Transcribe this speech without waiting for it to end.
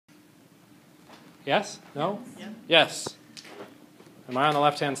Yes? No? Yeah. Yes. Am I on the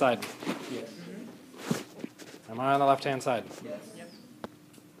left-hand side? Yes. Am I on the left-hand side? Yes. Yep.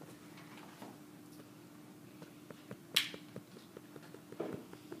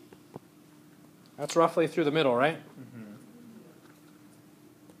 That's roughly through the middle, right?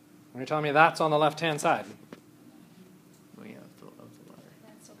 When you're telling me that's on the left-hand side. Oh yeah, of the ladder.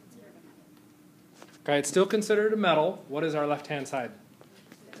 That's still considered a metal. Okay, it's still considered a metal. What is our left-hand side?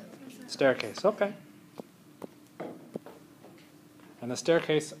 Staircase. Okay. And the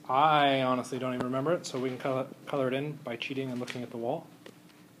staircase, I honestly don't even remember it, so we can color it in by cheating and looking at the wall.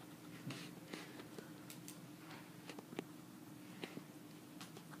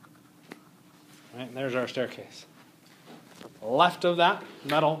 Right, and there's our staircase. Left of that,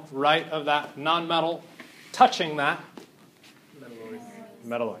 metal. Right of that, non-metal. Touching that,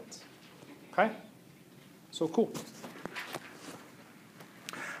 metalloids. Okay? So cool.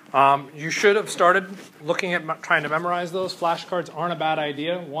 You should have started looking at trying to memorize those. Flashcards aren't a bad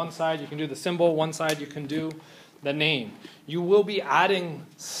idea. One side you can do the symbol, one side you can do the name. You will be adding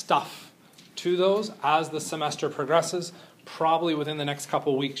stuff to those as the semester progresses. Probably within the next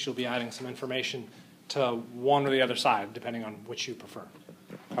couple of weeks you'll be adding some information to one or the other side, depending on which you prefer.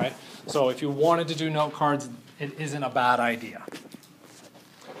 Okay? So if you wanted to do note cards, it isn't a bad idea.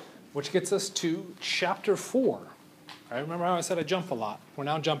 Which gets us to Chapter 4. I remember how I said I jump a lot. We're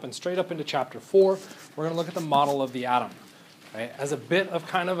now jumping straight up into Chapter 4. We're going to look at the model of the atom. Right? As a bit of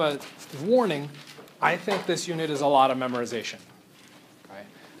kind of a warning, I think this unit is a lot of memorization. Right?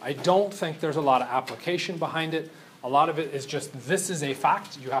 I don't think there's a lot of application behind it. A lot of it is just, this is a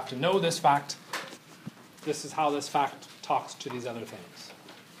fact. You have to know this fact. This is how this fact talks to these other things.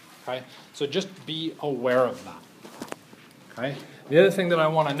 Okay? So just be aware of that. Okay? The other thing that I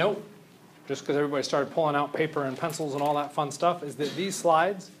want to note, just because everybody started pulling out paper and pencils and all that fun stuff, is that these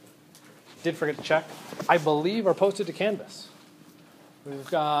slides, did forget to check, I believe are posted to Canvas. We've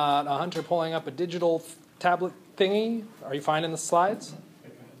got a Hunter pulling up a digital tablet thingy. Are you finding the slides?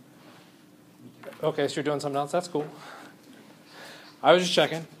 Okay, so you're doing something else. That's cool. I was just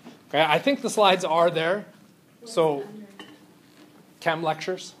checking. Okay, I think the slides are there. So, chem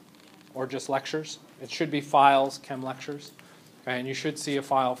lectures, or just lectures. It should be files, chem lectures. Okay, and you should see a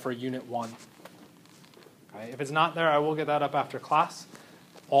file for Unit 1. Okay, if it's not there, I will get that up after class.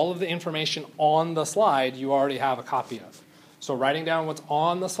 All of the information on the slide you already have a copy of. So writing down what's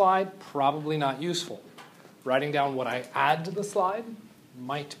on the slide, probably not useful. Writing down what I add to the slide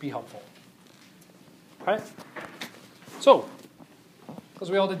might be helpful. Okay? So, because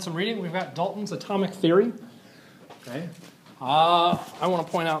we all did some reading, we've got Dalton's atomic theory. Okay? I want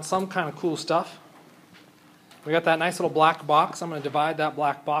to point out some kind of cool stuff. We got that nice little black box. I'm going to divide that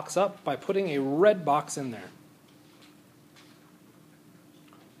black box up by putting a red box in there.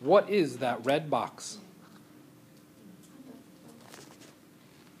 What is that red box?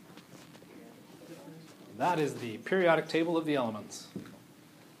 That is the periodic table of the elements.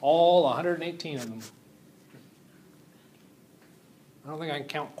 All 118 of them. I don't think I can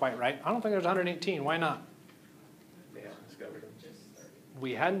count quite right. I don't think there's 118. Why not? They haven't discovered them.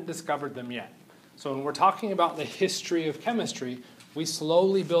 We hadn't discovered them yet. So when we're talking about the history of chemistry, we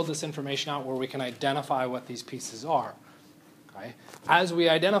slowly build this information out where we can identify what these pieces are. Okay? As we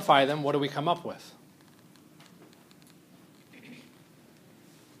identify them, what do we come up with?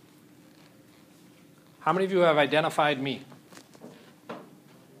 How many of you have identified me?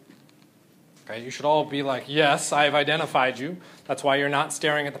 Okay, you should all be like, yes, I have identified you. That's why you're not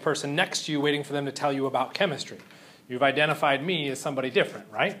staring at the person next to you waiting for them to tell you about chemistry. You've identified me as somebody different,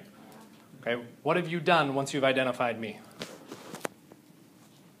 right? Okay, what have you done once you've identified me?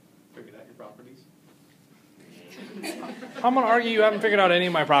 Figured out your properties. I'm going to argue you haven't figured out any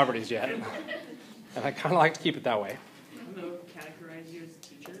of my properties yet. And I kind of like to keep it that way. I don't know, categorize you as a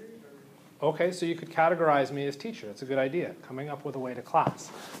teacher? Okay, so you could categorize me as teacher. That's a good idea, coming up with a way to class.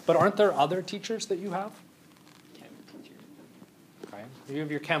 But aren't there other teachers that you have? Chem teacher. Okay. You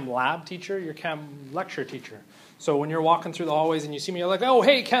have your chem lab teacher, your chem lecture teacher. So when you're walking through the hallways and you see me, you're like, oh,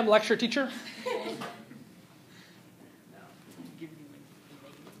 hey, chem lecture teacher.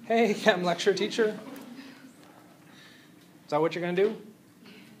 Hey, chem lecture teacher. Is that what you're going to do?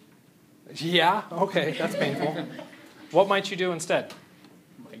 Yeah? Okay, that's painful. What might you do instead?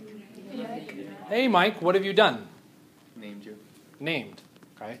 Hey, Mike, what have you done? Named you. Named.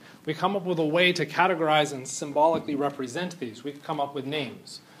 Okay. We come up with a way to categorize and symbolically represent these. We come up with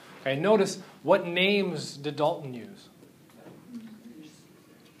names. Okay. Notice, what names did Dalton use?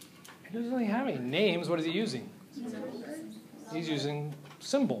 He doesn't really have any names. What is he using? He's using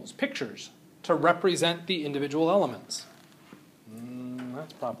symbols, pictures, to represent the individual elements.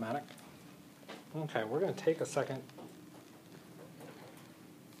 That's problematic. Okay, we're going to take a second.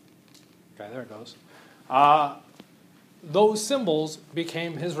 Okay, there it goes. Those symbols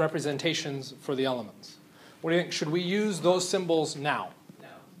became his representations for the elements. What do you think? Should we use those symbols now? No.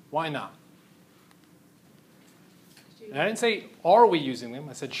 Why not? And I didn't say, are we using them?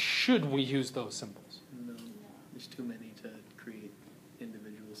 I said, should we use those symbols? No, there's too many to create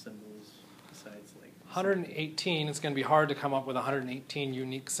individual symbols besides like... 118, it's going to be hard to come up with 118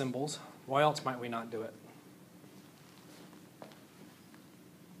 unique symbols. Why else might we not do it?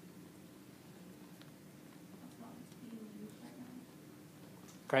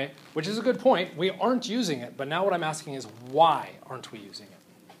 Okay, which is a good point. We aren't using it, but now what I'm asking is why aren't we using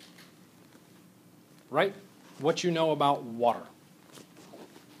it? Right? What you know about water.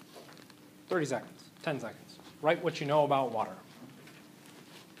 30 seconds, 10 seconds. Write what you know about water.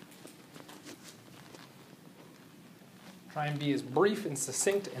 Try and be as brief and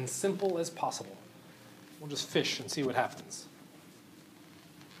succinct and simple as possible. We'll just fish and see what happens.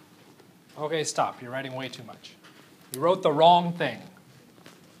 Okay, stop. You're writing way too much. You wrote the wrong thing.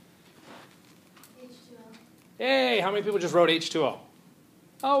 Hey, how many people just wrote H2O?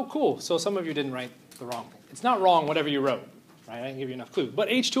 Oh, cool. So some of you didn't write the wrong thing. It's not wrong whatever you wrote. Right? I didn't give you enough clue. But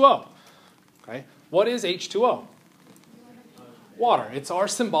H2O. Okay? What is H2O? Water. It's our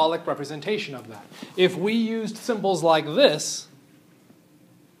symbolic representation of that. If we used symbols like this,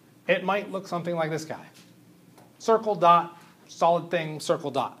 it might look something like this guy. Circle, dot, solid thing,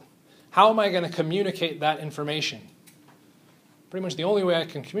 circle, dot. How am I going to communicate that information? Pretty much the only way I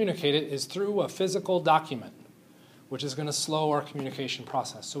can communicate it is through a physical document, which is going to slow our communication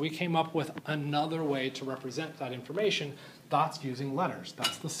process. So we came up with another way to represent that information. That's using letters.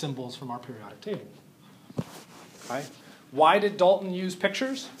 That's the symbols from our periodic table. Okay? Why did Dalton use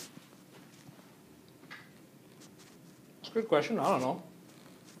pictures? It's a good question. I don't know.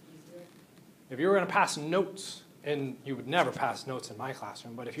 If you were going to pass notes, and you would never pass notes in my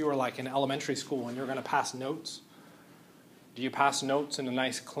classroom, but if you were like in elementary school and you're going to pass notes, do you pass notes in a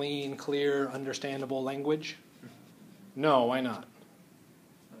nice, clean, clear, understandable language? No, why not?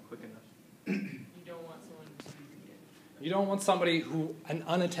 Not quick enough. You don't want someone to read it. You don't want somebody an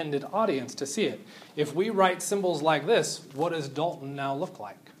unattended audience to see it. If we write symbols like this, what does Dalton now look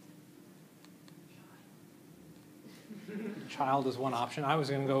like? Child is one option. I was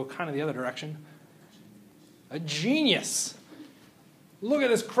going to go kind of the other direction. A genius. Look at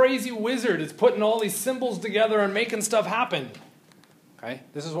this crazy wizard. It's putting all these symbols together and making stuff happen. Okay?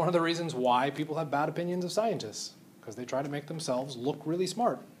 This is one of the reasons why people have bad opinions of scientists, because they try to make themselves look really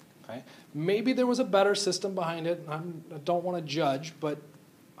smart. Okay? Maybe there was a better system behind it. I don't want to judge, but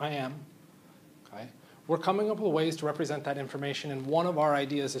I am. Okay? We're coming up with ways to represent that information, and one of our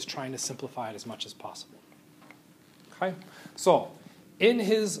ideas is trying to simplify it as much as possible. Okay? So, in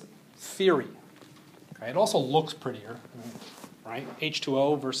his theory, okay, it also looks prettier, right?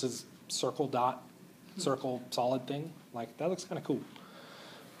 H2O versus circle dot, circle solid thing. Like, that looks kind of cool.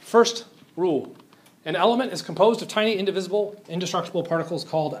 First rule. An element is composed of tiny, indivisible, indestructible particles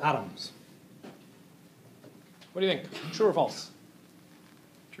called atoms. What do you think? True or false?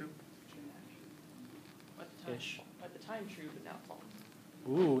 True. At the time true, but now false.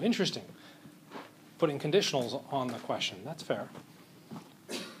 Ooh, interesting. Putting conditionals on the question. That's fair.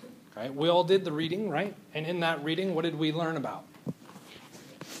 Okay, we all did the reading, right? And in that reading, what did we learn about? The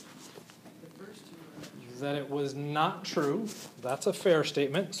first two are That it was not true. That's a fair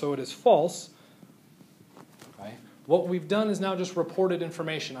statement, so it is false. Okay. What we've done is now just reported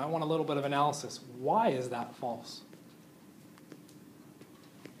information. I want a little bit of analysis. Why is that false?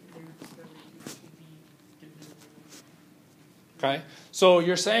 they were discovered to be divisible. Okay. So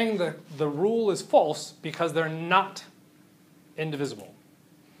you're saying that the rule is false because they're not indivisible.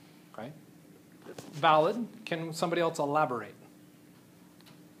 Okay. Valid. Can somebody else elaborate?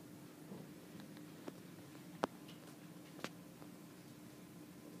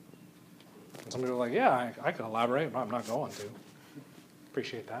 Somebody was like, yeah, I could elaborate, but I'm not going to.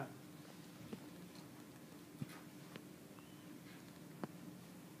 Appreciate that.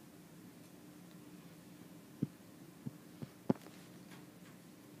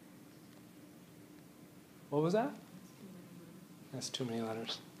 What was that? That's too many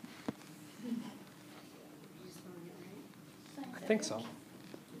letters. I think so.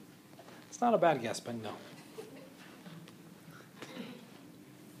 It's not a bad guess, but no.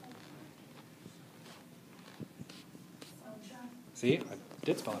 See, I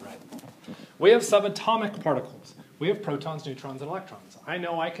did spell it right. We have subatomic particles. We have protons, neutrons, and electrons. I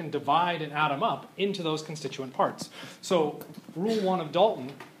know I can divide an atom up into those constituent parts. So rule 1 of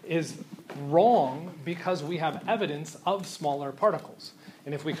Dalton is wrong because we have evidence of smaller particles.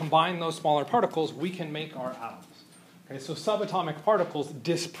 And if we combine those smaller particles, we can make our atoms. Okay, so subatomic particles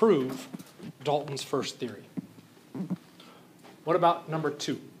disprove Dalton's first theory. What about number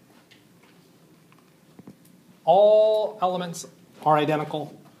 2? All elements are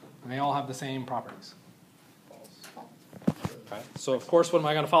identical, and they all have the same properties. Okay, so of course, what am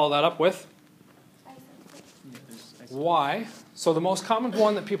I going to follow that up with? Why? So the most common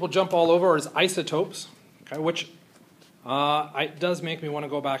one that people jump all over is isotopes, okay, which it does make me want to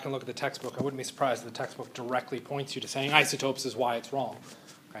go back and look at the textbook. I wouldn't be surprised if the textbook directly points you to saying isotopes is why it's wrong.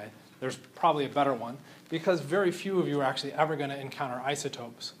 Okay? There's probably a better one, because very few of you are actually ever going to encounter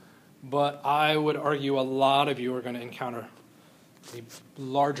isotopes. But I would argue a lot of you are going to encounter the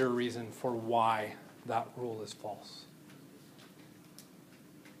larger reason for why that rule is false.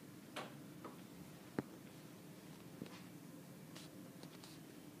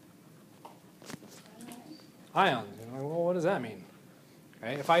 Ions. Well, what does that mean?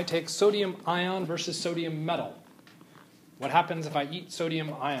 Okay, if I take sodium ion versus sodium metal, what happens if I eat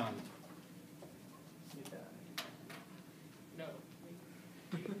sodium ion? No.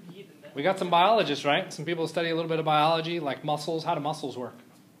 We got some biologists, right? Some people study a little bit of biology, like muscles. How do muscles work?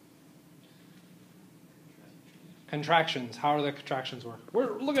 Contractions. How do the contractions work?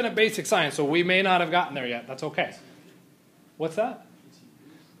 We're looking at basic science, so we may not have gotten there yet. That's okay. What's that?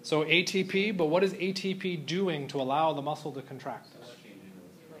 So ATP, but what is ATP doing to allow the muscle to contract?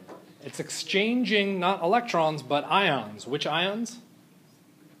 It's exchanging not electrons, but ions. Which ions?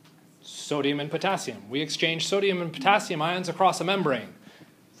 Sodium and potassium. We exchange sodium and potassium ions across a membrane.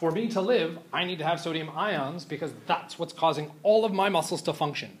 For me to live, I need to have sodium ions because that's what's causing all of my muscles to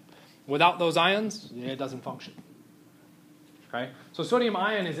function. Without those ions, it doesn't function. Okay? So sodium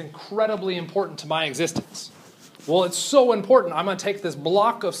ion is incredibly important to my existence. Well, it's so important, I'm going to take this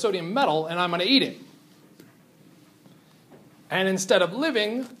block of sodium metal and I'm going to eat it. And instead of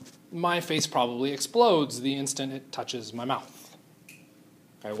living, my face probably explodes the instant it touches my mouth.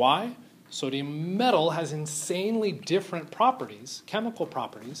 Okay, why? Sodium metal has insanely different properties, chemical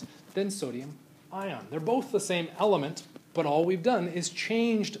properties, than sodium ion. They're both the same element, but all we've done is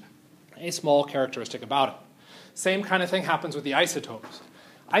changed a small characteristic about it. Same kind of thing happens with the isotopes.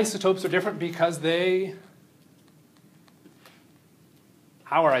 Isotopes are different because they...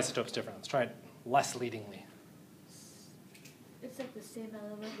 How are isotopes different? Let's try it less leadingly. It's like the same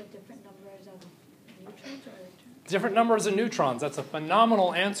element with different numbers of neutrons or electrons? Different numbers of neutrons. That's a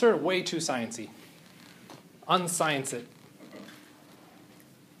phenomenal answer. Way too sciencey. Unscience it.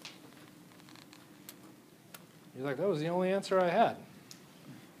 You're like, that was the only answer I had.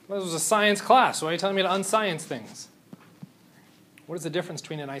 This was a science class. Why are you telling me to unscience things? What is the difference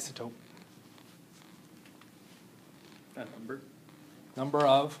between an isotope? A number. Number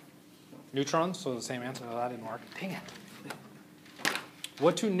of neutrons, so the same answer. Oh, that didn't work. Dang it.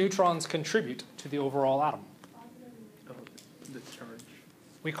 What do neutrons contribute to the overall atom? Oh, the charge.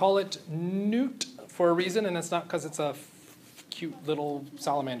 We call it neut for a reason, and it's not because it's a cute little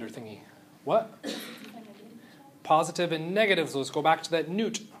salamander thingy. What? Positive and negative. So let's go back to that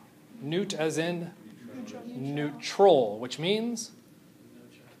neut. Neut as in neutral, which means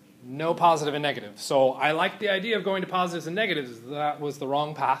no positive and negative. So I like the idea of going to positives and negatives. That was the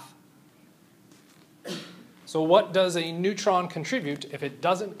wrong path. So what does a neutron contribute if it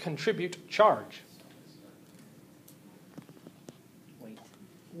doesn't contribute charge? Weight.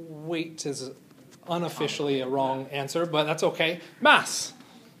 Weight is unofficially a wrong answer, but that's okay. Mass.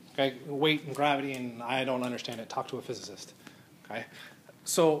 Okay, weight and gravity, and I don't understand it. Talk to a physicist. Okay,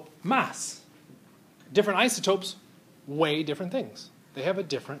 so mass. Different isotopes weigh different things. They have a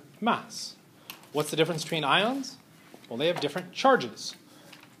different mass. What's the difference between ions? Well, they have different charges.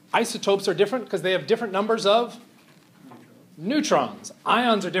 Isotopes are different because they have different numbers of neutrons.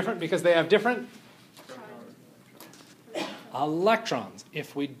 Ions are different because they have different electrons.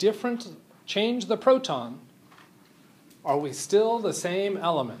 If we change the proton, are we still the same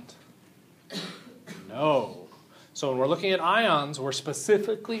element? No. So when we're looking at ions, we're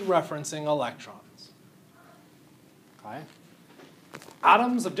specifically referencing electrons. Okay?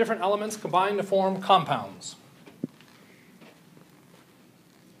 Atoms of different elements combine to form compounds.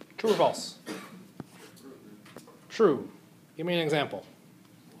 True or false? True. Give me an example.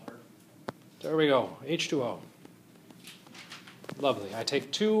 There we go. H2O. Lovely. I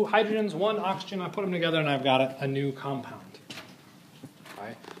take 2 hydrogens, 1 oxygen, I put them together, and I've got a new compound.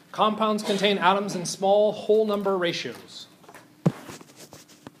 Okay. Compounds contain atoms in small whole number ratios.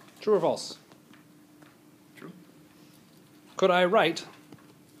 True or false? True. Could I write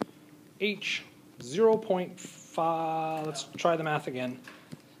H 0.5, let's try the math again.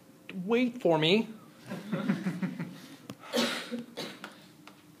 Wait for me.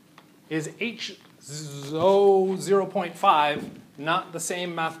 Is H0.5 not the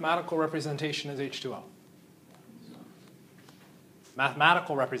same mathematical representation as H2O?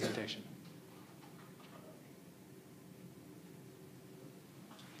 Mathematical representation.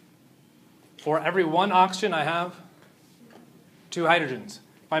 For every one oxygen, I have 2 hydrogens.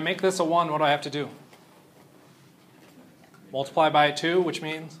 If I make this a 1, what do I have to do? Multiply by 2, which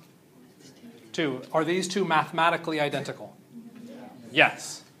means 2. Are these two mathematically identical?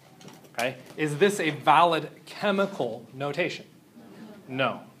 Yes. Okay. Is this a valid chemical notation?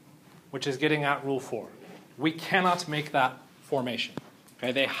 No. Which is getting at rule 4. We cannot make that formation.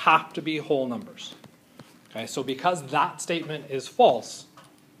 Okay. They have to be whole numbers. Okay. So because that statement is false,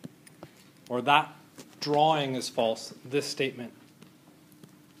 or that drawing is false, this statement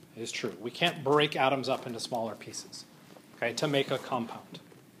is true. We can't break atoms up into smaller pieces, okay, to make a compound.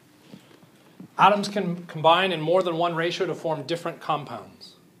 Atoms can combine in more than one ratio to form different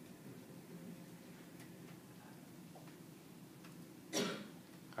compounds.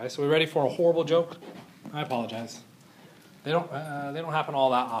 Okay, so we ready for a horrible joke? I apologize. They don't happen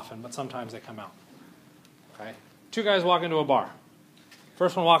all that often, but sometimes they come out. Okay, 2 guys walk into a bar.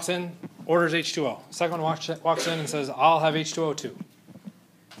 First one walks in, orders H2O. Second one walks in and says, I'll have H2O too.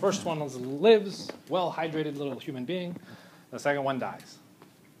 First one lives, well-hydrated little human being. The second one dies.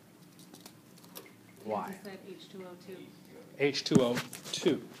 Why?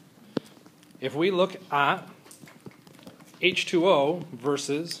 H2O2. If we look at H2O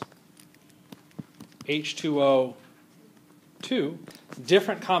versus H2O2,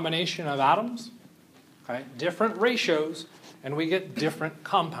 different combination of atoms, okay, different ratios, and we get different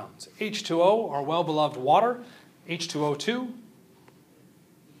compounds. H2O, our well-beloved water. H2O2,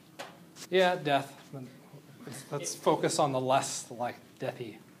 yeah, death. Let's focus on the less like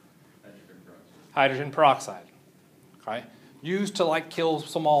deathy. Hydrogen peroxide. Okay, used to like kill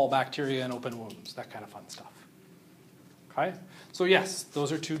small bacteria and open wounds, that kind of fun stuff. Okay, so yes,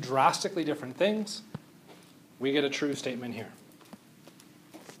 those are 2 drastically different things. We get a true statement here.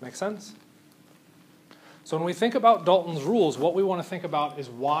 Make sense? So when we think about Dalton's rules, what we want to think about is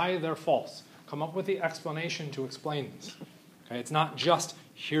why they're false. Come up with the explanation to explain this. Okay, it's not just,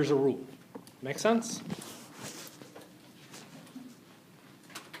 here's a rule. Make sense?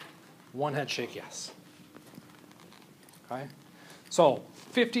 One head shake, yes. Okay, so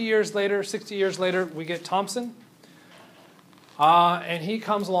 50 years later, 60 years later, we get Thomson. And he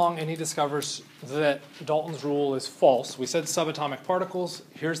comes along and he discovers that Dalton's rule is false. We said subatomic particles.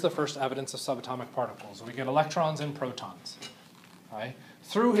 Here's the first evidence of subatomic particles. We get electrons and protons. Right?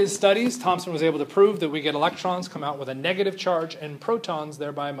 Through his studies, Thomson was able to prove that we get electrons come out with a negative charge, and protons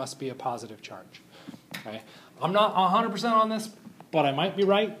thereby must be a positive charge. Okay? I'm not 100% on this, but I might be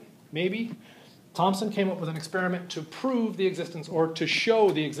right, maybe. Thomson came up with an experiment to prove the existence, or to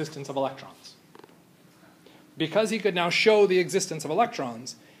show the existence of electrons. Because he could now show the existence of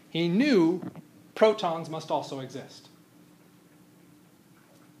electrons, he knew protons must also exist.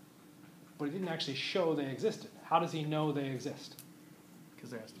 But he didn't actually show they existed. How does he know they exist? Because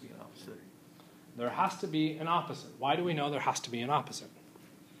there has to be an opposite. There has to be an opposite. Why do we know there has to be an opposite?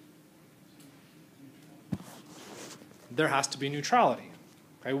 There has to be neutrality.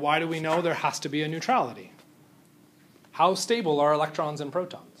 Okay, why do we know there has to be a neutrality? How stable are electrons and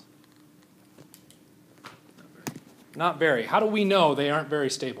protons? Not very. How do we know they aren't very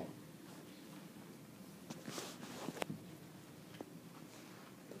stable?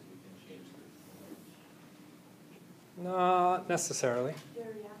 Not necessarily. Their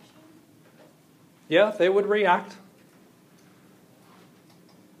reaction? Yeah, they would react.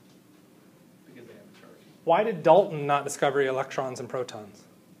 Because they have a charge. Why did Dalton not discover electrons and protons?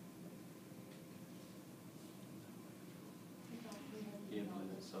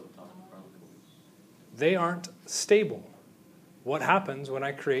 They aren't stable. What happens when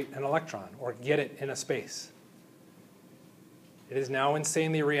I create an electron or get it in a space? It is now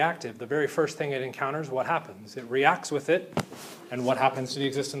insanely reactive. The very first thing it encounters, what happens? It reacts with it, and what happens to the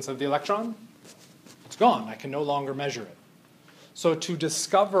existence of the electron? It's gone. I can no longer measure it. So to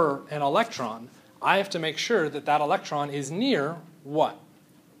discover an electron, I have to make sure that that electron is near what?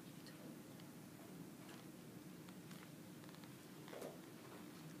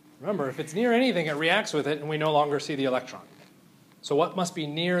 Remember, if it's near anything, it reacts with it, and we no longer see the electron. So what must be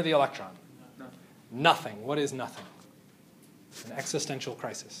near the electron? Nothing. Nothing. What is nothing? An existential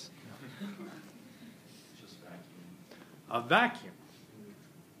crisis. Just vacuum. A vacuum.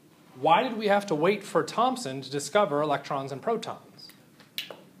 Why did we have to wait for Thomson to discover electrons and protons?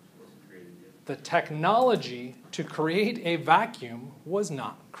 The technology to create a vacuum was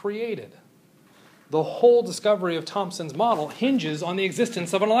not created. The whole discovery of Thomson's model hinges on the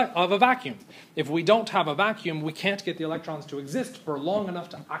existence of a vacuum. If we don't have a vacuum, we can't get the electrons to exist for long enough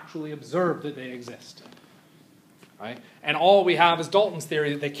to actually observe that they exist. Right? And all we have is Dalton's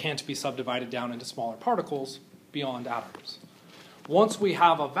theory that they can't be subdivided down into smaller particles beyond atoms. Once we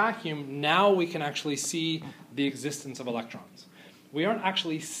have a vacuum, now we can actually see the existence of electrons. We aren't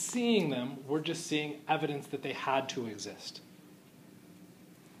actually seeing them, we're just seeing evidence that they had to exist.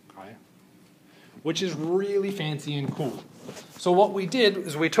 Okay? Which is really fancy and cool. So what we did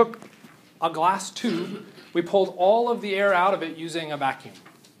is we took a glass tube, we pulled all of the air out of it using a vacuum.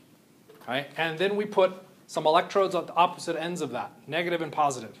 Okay? And then we put some electrodes at the opposite ends of that, negative and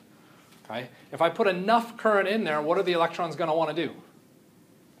positive. Okay? If I put enough current in there, what are the electrons going to want to do?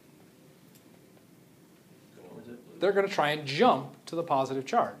 They're going to try and jump to the positive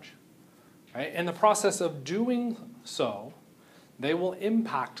charge. Okay? In the process of doing so, they will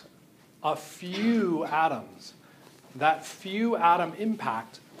impact a few atoms. That few atom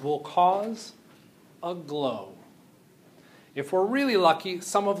impact will cause a glow. If we're really lucky,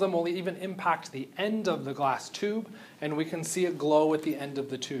 some of them will even impact the end of the glass tube, and we can see it glow at the end of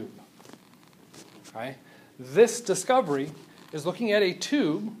the tube. Okay? This discovery is looking at a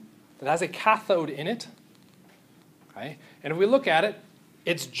tube that has a cathode in it. Okay? And if we look at it,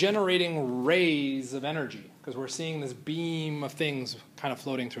 it's generating rays of energy, because we're seeing this beam of things kind of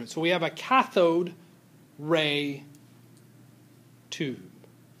floating through it. So we have a cathode ray tube.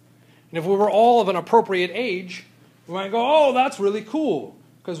 And if we were all of an appropriate age, we might go, oh, that's really cool,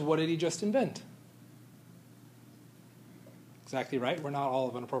 because what did he just invent? Exactly right. We're not all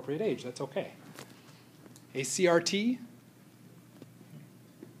of an appropriate age. That's okay. A CRT,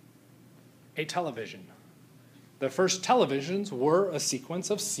 a television. The first televisions were a sequence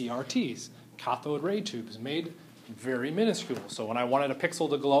of CRTs, cathode ray tubes, made very minuscule. So when I wanted a pixel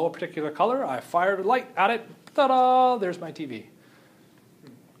to glow a particular color, I fired a light at it. Ta-da! There's my TV.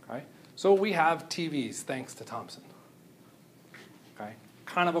 Okay? So we have TVs, thanks to Thomson. Okay?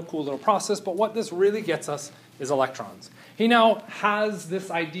 Kind of a cool little process, but what this really gets us is electrons. He now has this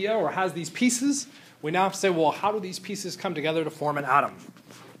idea, or has these pieces. We now have to say, well, how do these pieces come together to form an atom?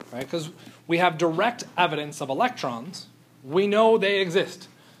 Right? Because we have direct evidence of electrons. We know they exist.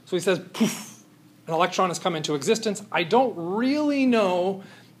 So he says, poof, an electron has come into existence. I don't really know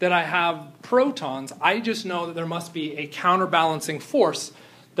that I have protons. I just know that there must be a counterbalancing force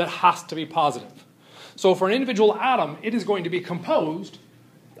that has to be positive. So for an individual atom, it is going to be composed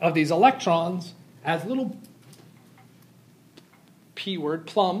of these electrons as little P-word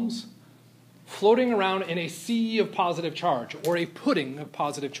plums floating around in a sea of positive charge, or a pudding of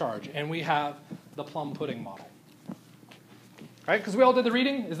positive charge. And we have the plum pudding model. Right? Because we all did the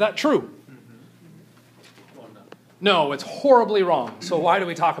reading. Is that true? Mm-hmm. Well, no, it's horribly wrong. So why do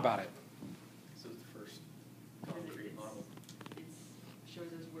we talk about it? This is the first concrete model. It shows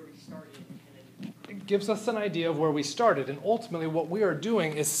us where we started. And It gives us an idea of where we started. And ultimately what we are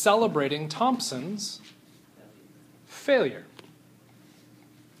doing is celebrating Thomson's failure.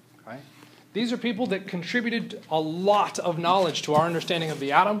 Okay? These are people that contributed a lot of knowledge to our understanding of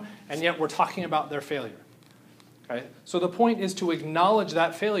the atom, and yet we're talking about their failure. Okay? So the point is to acknowledge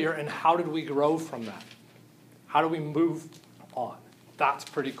that failure, and how did we grow from that? How do we move on? That's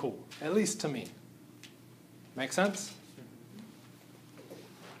pretty cool, at least to me. Make sense?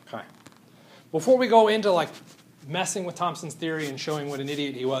 Okay. Before we go into like messing with Thomson's theory and showing what an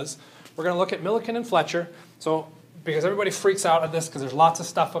idiot he was, we're going to look at Millikan and Fletcher. So, because everybody freaks out at this because there's lots of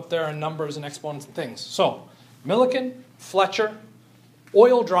stuff up there and numbers and exponents and things. So, Millikan, Fletcher,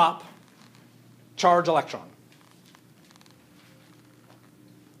 oil drop, charge electron.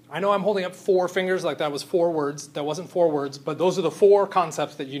 I know I'm holding up 4 fingers like that was 4 words. That wasn't 4 words, but those are the 4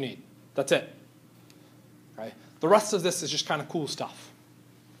 concepts that you need. That's it. Okay? The rest of this is just kind of cool stuff.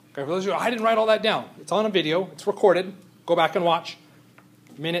 Okay, for those of you, I didn't write all that down. It's on a video. It's recorded. Go back and watch.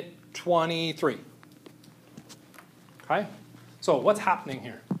 Minute 23. Okay? So what's happening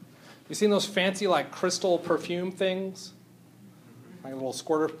here? You seen those fancy like crystal perfume things? Like a little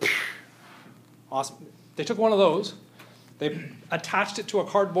squirter. Awesome. They took one of those. They attached it to a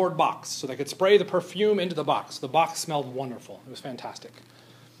cardboard box so they could spray the perfume into the box. The box smelled wonderful. It was fantastic.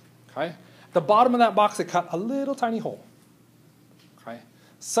 Okay? At the bottom of that box, they cut a little tiny hole. Okay?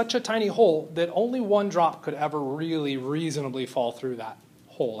 Such a tiny hole that only one drop could ever really reasonably fall through that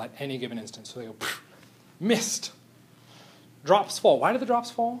hole at any given instant. So they go, missed. Drops fall. Why do the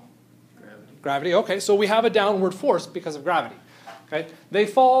drops fall? Gravity. Gravity. Okay, so we have a downward force because of gravity. Okay? They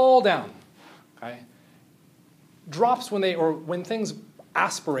fall down. Okay? Drops, when things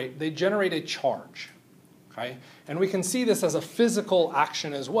aspirate, they generate a charge. Okay? And we can see this as a physical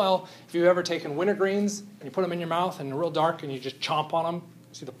action as well. If you've ever taken wintergreens and you put them in your mouth and they're real dark and you just chomp on them,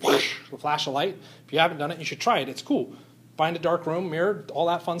 see the flash of light? If you haven't done it, you should try it. It's cool. Find a dark room, mirror, all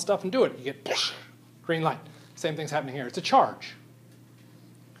that fun stuff, and do it. You get green light. Same thing's happening here. It's a charge.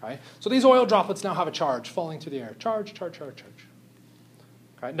 Okay? So these oil droplets now have a charge falling through the air. Charge, charge, charge, charge.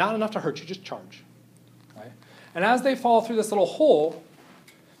 Okay? Not enough to hurt you, just charge. Okay? And as they fall through this little hole,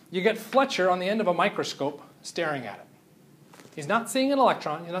 you get Fletcher on the end of a microscope staring at it. He's not seeing an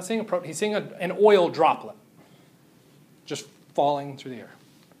electron, he's not seeing a proton, he's seeing an oil droplet just falling through the air.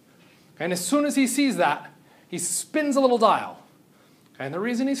 Okay? And as soon as he sees that, he spins a little dial. Okay? And the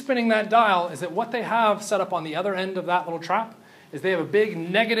reason he's spinning that dial is that what they have set up on the other end of that little trap is they have a big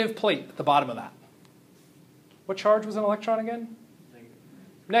negative plate at the bottom of that. What charge was an electron again?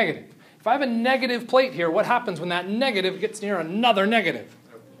 Negative. If I have a negative plate here, what happens when that negative gets near another negative?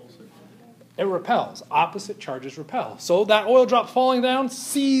 It repels. Opposite charges repel. So that oil drop falling down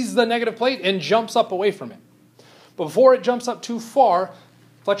sees the negative plate and jumps up away from it. But before it jumps up too far,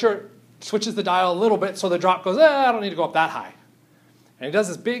 Fletcher switches the dial a little bit so the drop goes, I don't need to go up that high. And he does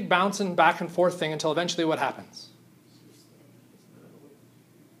this big bouncing back and forth thing until eventually what happens?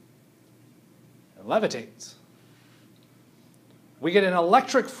 It levitates. We get an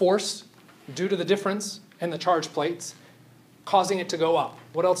electric force due to the difference in the charge plates, causing it to go up.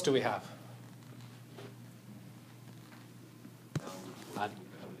 What else do we have? A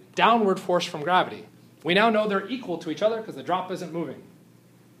downward force from gravity. We now know they're equal to each other because the drop isn't moving.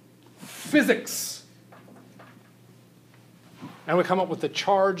 Physics. And we come up with the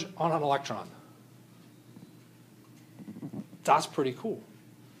charge on an electron. That's pretty cool.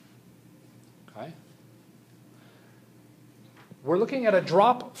 Okay? We're looking at a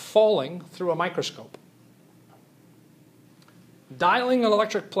drop falling through a microscope. Dialing an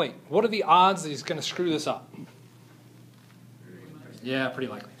electric plate. What are the odds that he's going to screw this up? Yeah, pretty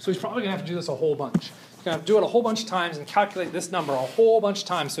likely. So he's probably going to have to do this a whole bunch. He's going to have to do it a whole bunch of times and calculate this number a whole bunch of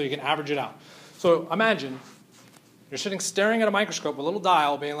times so you can average it out. So imagine you're sitting staring at a microscope with a little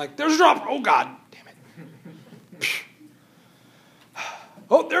dial being like, there's a drop. Oh, God. Damn it.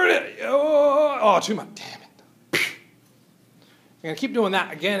 Oh, there it is. Oh, too much. Damn it. You're going to keep doing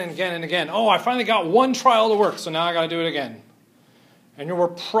that again and again and again. Oh, I finally got one trial to work, so now I got to do it again. And we're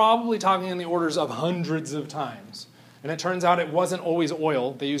probably talking in the orders of hundreds of times. And it turns out it wasn't always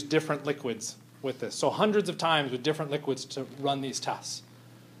oil. They used different liquids with this. So hundreds of times with different liquids to run these tests.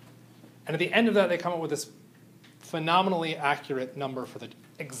 And at the end of that, they come up with this phenomenally accurate number for the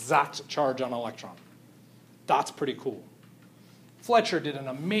exact charge on an electron. That's pretty cool. Fletcher did an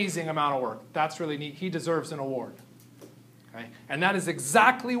amazing amount of work. That's really neat. He deserves an award. Okay? And that is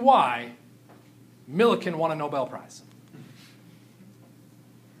exactly why Millikan won a Nobel Prize.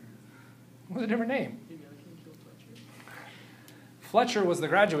 It was a different name. Fletcher was the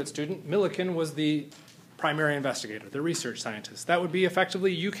graduate student. Millikan was the primary investigator, the research scientist. That would be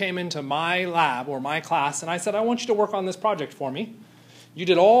effectively, you came into my lab or my class, and I said, I want you to work on this project for me. You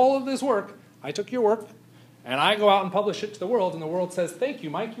did all of this work. I took your work, and I go out and publish it to the world, and the world says, thank you,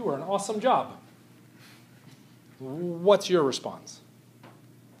 Mike, you were an awesome job. What's your response?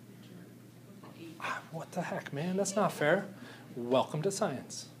 What the heck, man? That's not fair. Welcome to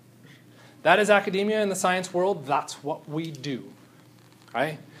science. That is academia in the science world. That's what we do.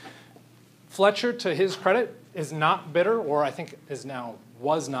 Right? Fletcher, to his credit, is not bitter, or I think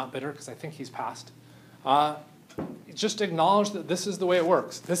was not bitter, because I think he's passed. Just acknowledge that this is the way it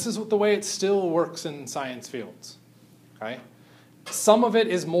works. This is the way it still works in science fields. Okay? Some of it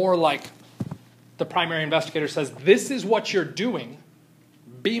is more like the primary investigator says, this is what you're doing.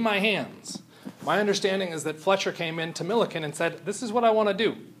 Be my hands. My understanding is that Fletcher came in to Millikan and said, this is what I want to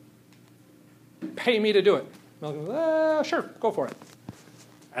do. Pay me to do it. Millikan said, sure, go for it.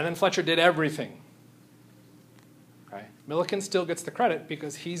 And then Fletcher did everything. Okay? Millikan still gets the credit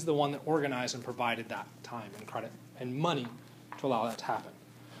because he's the one that organized and provided that time and credit and money to allow that to happen.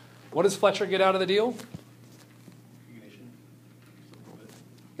 What does Fletcher get out of the deal? Recognition.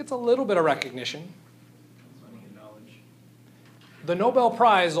 Gets a little bit of recognition. Money and knowledge. The Nobel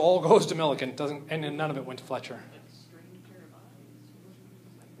Prize all goes to Millikan, and none of it went to Fletcher.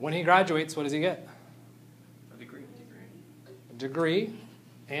 When he graduates, what does he get? A degree. A degree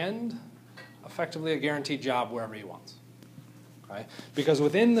and effectively a guaranteed job wherever he wants. Okay? Because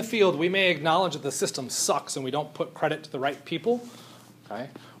within the field, we may acknowledge that the system sucks and we don't put credit to the right people, okay?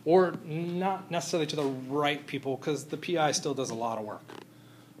 Or not necessarily to the right people because the PI still does a lot of work.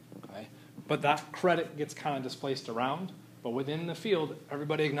 Okay? But that credit gets kind of displaced around. But within the field,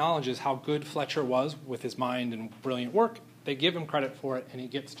 everybody acknowledges how good Fletcher was with his mind and brilliant work. They give him credit for it, and he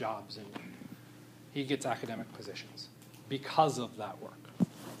gets jobs. And he gets academic positions because of that work.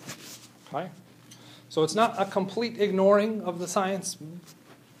 Okay? So it's not a complete ignoring of the science.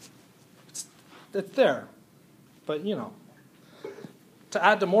 It's there. But, you know, to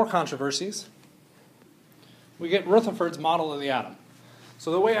add to more controversies, we get Rutherford's model of the atom.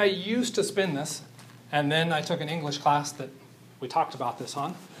 So the way I used to spin this, and then I took an English class that we talked about this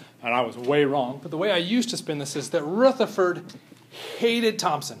on, and I was way wrong, but the way I used to spin this is that Rutherford hated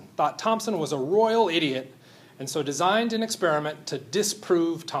Thomson, thought Thomson was a royal idiot, and so designed an experiment to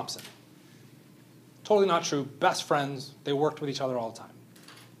disprove Thomson. Totally not true. Best friends. They worked with each other all the time.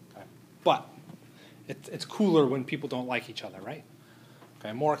 Okay. But it's cooler when people don't like each other, right?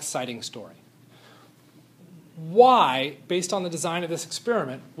 Okay, more exciting story. Why, based on the design of this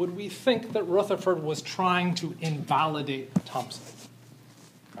experiment, would we think that Rutherford was trying to invalidate Thomson?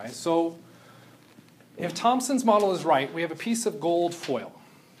 Okay, so if Thomson's model is right, we have a piece of gold foil.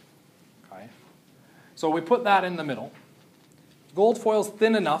 Okay, so we put that in the middle. Gold foil is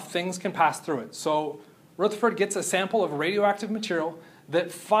thin enough, things can pass through it. So Rutherford gets a sample of radioactive material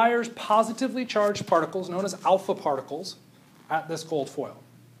that fires positively charged particles, known as alpha particles, at this gold foil.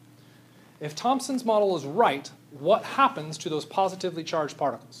 If Thomson's model is right, what happens to those positively charged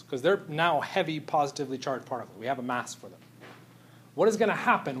particles? Because they're now heavy positively charged particles. We have a mass for them. What is going to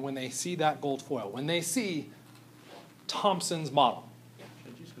happen when they see that gold foil? When they see Thomson's model? It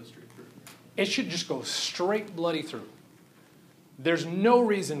should just go straight through. It should just go straight bloody through. There's no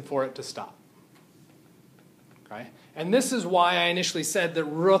reason for it to stop. Okay? And this is why I initially said that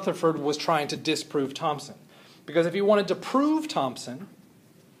Rutherford was trying to disprove Thomson. Because if he wanted to prove Thomson,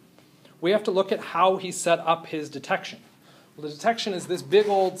 we have to look at how he set up his detection. Well, the detection is this big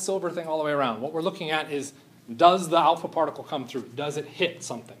old silver thing all the way around. What we're looking at is, does the alpha particle come through? Does it hit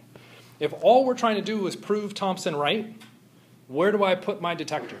something? If all we're trying to do is prove Thomson right, where do I put my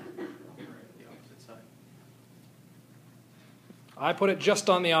detector? The opposite side. I put it just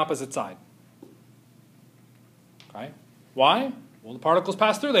on the opposite side. Okay? Why? Well, the particles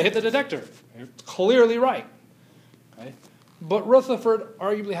pass through. They hit the detector. It's clearly right. Okay? But Rutherford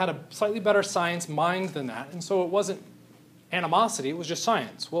arguably had a slightly better science mind than that, and so it wasn't animosity, it was just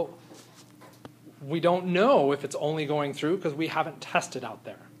science. Well, we don't know if it's only going through because we haven't tested out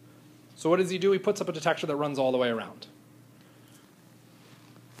there. So what does he do? He puts up a detector that runs all the way around.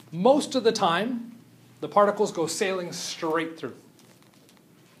 Most of the time, the particles go sailing straight through.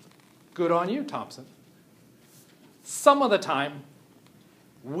 Good on you, Thomson. Some of the time,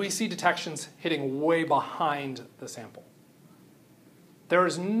 we see detections hitting way behind the sample. There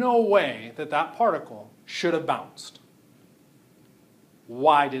is no way that that particle should have bounced.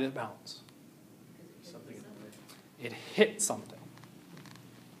 Why did it bounce? Something in the way. It hit something.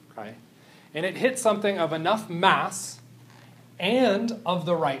 Okay? And it hit something of enough mass and of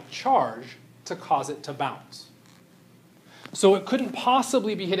the right charge to cause it to bounce. So it couldn't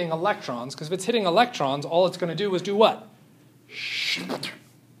possibly be hitting electrons, because if it's hitting electrons, all it's going to do is do what? It's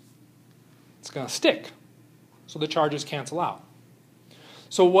going to stick. So the charges cancel out.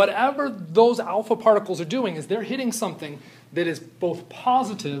 So whatever those alpha particles are doing is they're hitting something that is both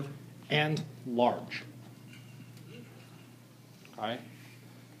positive and large. Okay?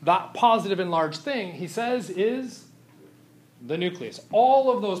 That positive and large thing, he says, is the nucleus.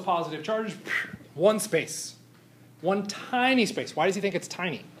 All of those positive charges, one space. One tiny space. Why does he think it's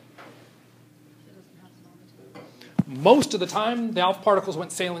tiny? Most of the time, the alpha particles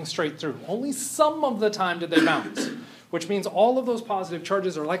went sailing straight through. Only some of the time did they bounce, which means all of those positive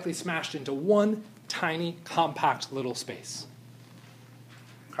charges are likely smashed into one tiny, compact little space.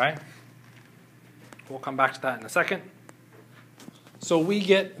 Okay? We'll come back to that in a second. So we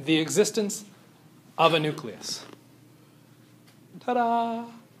get the existence of a nucleus. Ta-da!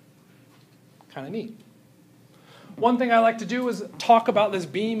 Kind of neat. One thing I like to do is talk about this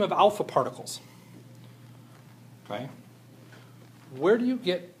beam of alpha particles. Okay? Where do you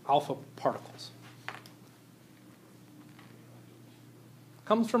get alpha particles? It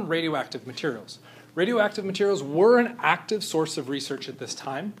comes from radioactive materials. Radioactive materials were an active source of research at this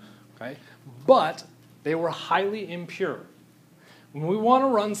time, okay? But they were highly impure. When we want to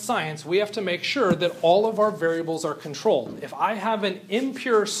run science, we have to make sure that all of our variables are controlled. If I have an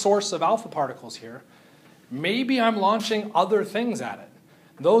impure source of alpha particles here, maybe I'm launching other things at it.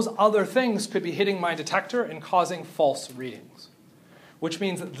 Those other things could be hitting my detector and causing false readings, which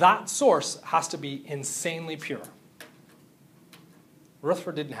means that source has to be insanely pure.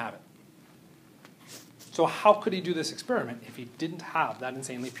 Rutherford didn't have it. So how could he do this experiment if he didn't have that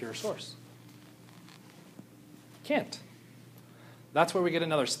insanely pure source? Can't. That's where we get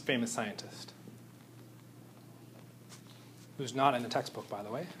another famous scientist, who's not in the textbook, by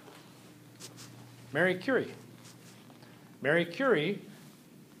the way. Mary Curie. Mary Curie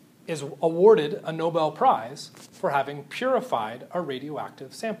is awarded a Nobel Prize for having purified a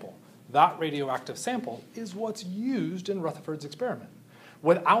radioactive sample. That radioactive sample is what's used in Rutherford's experiment.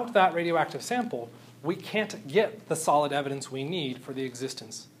 Without that radioactive sample, we can't get the solid evidence we need for the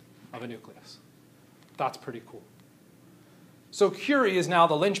existence of a nucleus. That's pretty cool. So Curie is now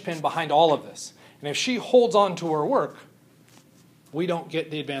the linchpin behind all of this. And if she holds on to her work, we don't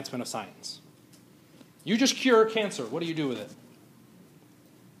get the advancement of science. You just cure cancer. What do you do with it?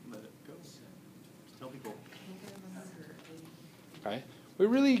 Let it go. Tell people. Okay. We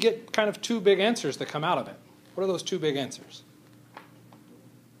really get kind of two big answers that come out of it. What are those two big answers?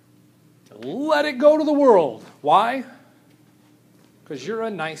 Let it go to the world. Why? Because you're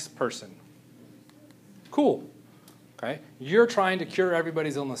a nice person. Cool. Okay. You're trying to cure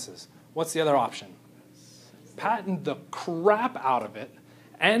everybody's illnesses. What's the other option? Patent the crap out of it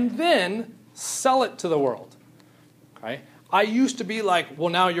and then sell it to the world. Okay? I used to be like, well,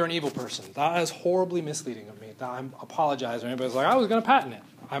 now you're an evil person. That is horribly misleading of me. I apologize. Anybody's like, I was going to patent it.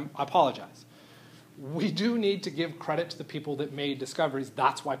 I apologize. We do need to give credit to the people that made discoveries.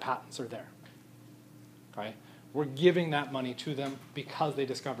 That's why patents are there. Okay? We're giving that money to them because they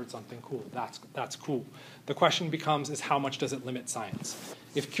discovered something cool. That's cool. The question becomes is how much does it limit science?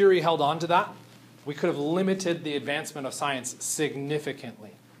 If Curie held on to that, we could have limited the advancement of science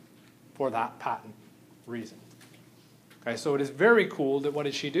significantly for that patent reason. Okay, so it is very cool that what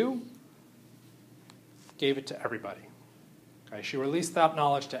did she do? Gave it to everybody. Okay, she released that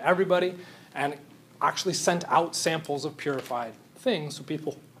knowledge to everybody and actually sent out samples of purified things so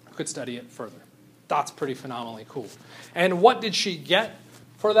people could study it further. That's pretty phenomenally cool. And what did she get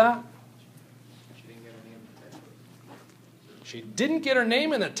for that? She didn't get her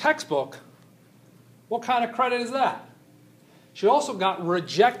name in the textbook. What kind of credit is that? She also got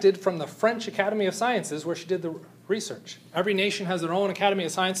rejected from the French Academy of Sciences where she did the research. Every nation has their own Academy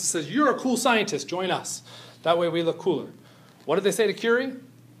of Sciences that says, you're a cool scientist, join us. That way we look cooler. What did they say to Curie?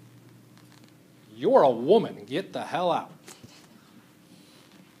 You're a woman, get the hell out.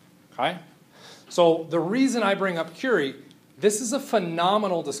 Okay? So the reason I bring up Curie, this is a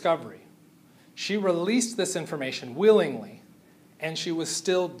phenomenal discovery. She released this information willingly, and she was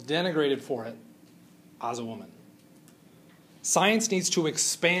still denigrated for it as a woman. Science needs to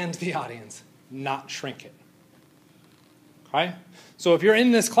expand the audience, not shrink it. Okay? So if you're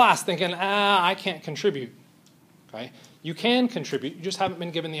in this class thinking, I can't contribute, okay? You can contribute, you just haven't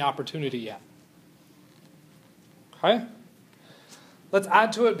been given the opportunity yet. Okay? Let's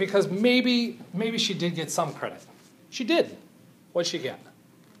add to it because maybe she did get some credit. She did. What'd she get?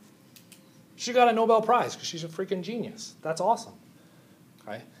 She got a Nobel Prize because she's a freaking genius. That's awesome.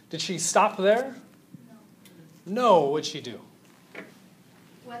 Okay? Did she stop there? No. What'd she do?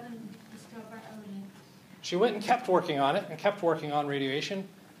 Went and discovered element. She went and kept working on it and kept working on radiation.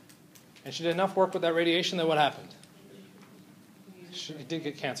 And she did enough work with that radiation that what happened? She did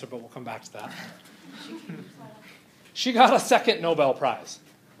get cancer, but we'll come back to that. She got a second Nobel Prize.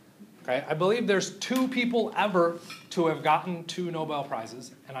 Okay? I believe there's 2 people ever to have gotten 2 Nobel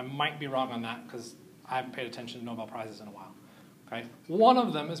Prizes, and I might be wrong on that because I haven't paid attention to Nobel Prizes in a while. Okay? One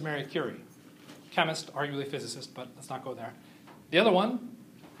of them is Mary Curie, chemist, arguably physicist, but let's not go there. The other one,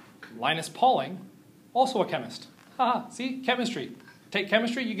 Linus Pauling, also a chemist. Haha, see? Chemistry. Take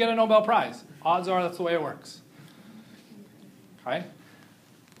chemistry, you get a Nobel Prize. Odds are that's the way it works. Okay?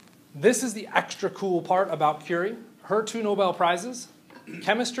 This is the extra cool part about Curie. Her 2 Nobel Prizes,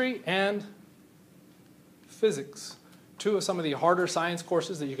 chemistry and physics. 2 of some of the harder science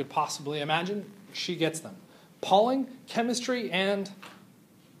courses that you could possibly imagine, she gets them. Pauling, chemistry, and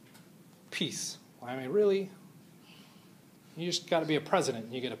peace. I mean, really? You just got to be a president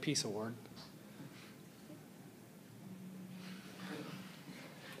and you get a peace award.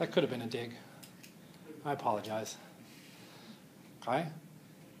 That could have been a dig. I apologize. Okay?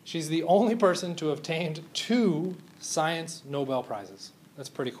 She's the only person to have obtained 2 science Nobel Prizes. That's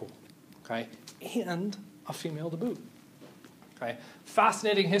pretty cool. Okay? And a female to boot. Okay?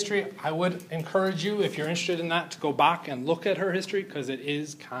 Fascinating history. I would encourage you, if you're interested in that, to go back and look at her history because it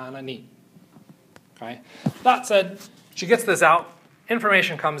is kind of neat. Okay? That said, she gets this out.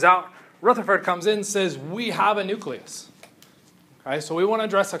 Information comes out. Rutherford comes in and says, we have a nucleus. Okay? So we want to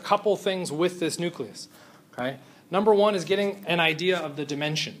address a couple things with this nucleus. Okay? Number 1 is getting an idea of the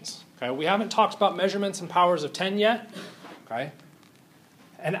dimensions. Okay? We haven't talked about measurements and powers of 10 yet. Okay?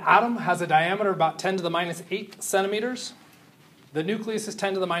 An atom has a diameter of about 10 to the minus 8 centimeters. The nucleus is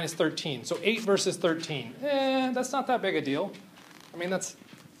 10 to the minus 13. So 8 versus 13. That's not that big a deal. I mean, that's,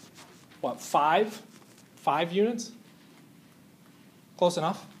 what, 5? 5 units? Close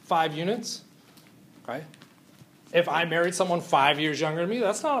enough. 5 units. Okay? If I married someone 5 years younger than me,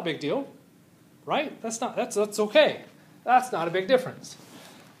 that's not a big deal. Right? That's okay. That's not a big difference.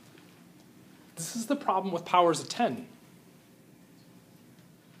 This is the problem with powers of 10.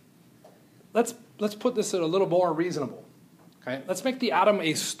 Let's put this at a little more reasonable. Okay? Let's make the atom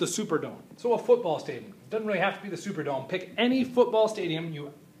the Superdome. So a football stadium. It doesn't really have to be the Superdome. Pick any football stadium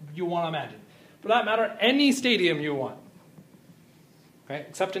you want to imagine. For that matter, any stadium you want. Okay?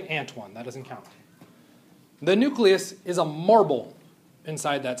 Except an ant one. That doesn't count. The nucleus is a marble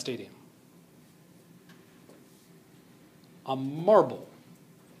inside that stadium. A marble.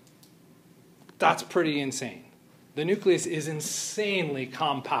 That's pretty insane. The nucleus is insanely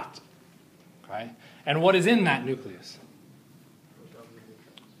compact. Okay? And what is in that nucleus?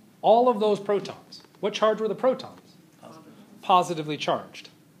 All of those protons. What charge were the protons? Positively charged.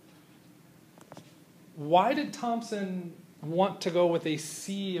 Why did Thomson want to go with a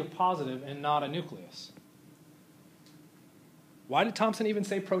sea of positive and not a nucleus? Why did Thomson even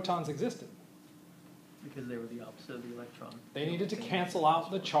say protons existed? Because they were the opposite of the electron. They needed to cancel out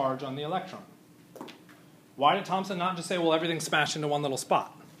the charge on the electron. Why did Thomson not just say, well, everything's smashed into one little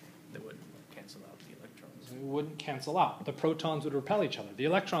spot? They wouldn't cancel out the electrons. They wouldn't cancel out. The protons would repel each other. The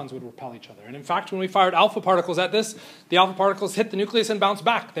electrons would repel each other. And in fact, when we fired alpha particles at this, the alpha particles hit the nucleus and bounce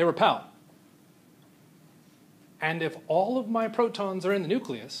back. They repel. And if all of my protons are in the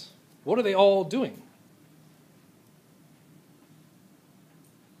nucleus, what are they all doing?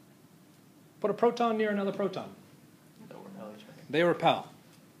 Put a proton near another proton. They'll repel each other. They repel.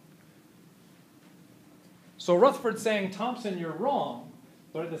 So Rutherford's saying, Thomson, you're wrong,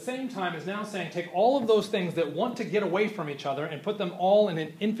 but at the same time is now saying, take all of those things that want to get away from each other and put them all in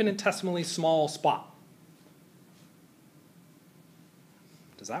an infinitesimally small spot.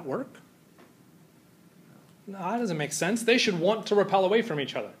 Does that work? No, that doesn't make sense. They should want to repel away from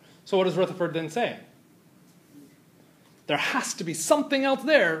each other. So what does Rutherford then say? There has to be something else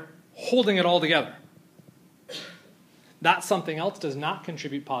there holding it all together. That something else does not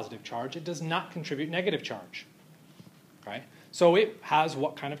contribute positive charge. It does not contribute negative charge. Okay? So it has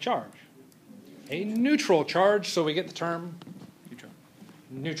what kind of charge? A neutral charge, so we get the term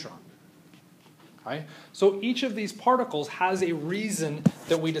neutron. Okay? So each of these particles has a reason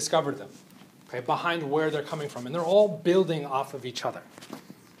that we discovered them, okay, behind where they're coming from. And they're all building off of each other.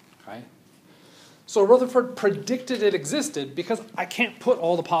 Okay? So Rutherford predicted it existed because I can't put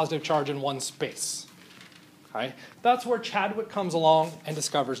all the positive charge in one space. Okay? That's where Chadwick comes along and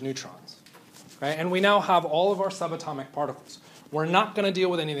discovers neutrons. Okay? And we now have all of our subatomic particles. We're not going to deal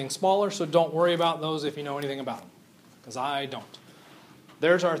with anything smaller, so don't worry about those if you know anything about them, because I don't.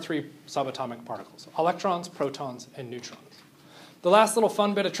 There's our 3 subatomic particles: electrons, protons, and neutrons. The last little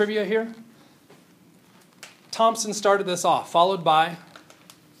fun bit of trivia here. Thomson started this off, followed by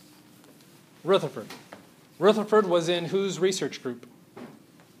Rutherford. Rutherford was in whose research group?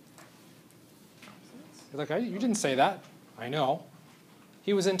 You're like, you didn't say that. I know.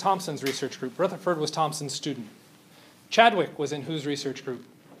 He was in Thomson's research group. Rutherford was Thomson's student. Chadwick was in whose research group?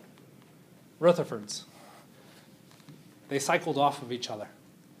 Rutherford's. They cycled off of each other,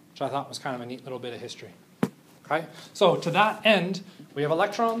 which I thought was kind of a neat little bit of history. Okay? So to that end, we have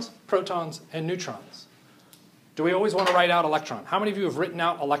electrons, protons, and neutrons. Do we always want to write out electron? How many of you have written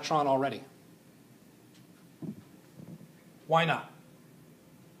out electron already? Why not?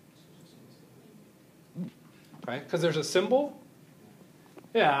 Okay, because there's a symbol.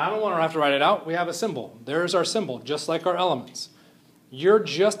 Yeah, I don't want to have to write it out. We have a symbol. There's our symbol, just like our elements. You're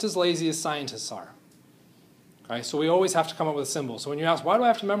just as lazy as scientists are. Okay, so we always have to come up with a symbol. So when you ask, why do I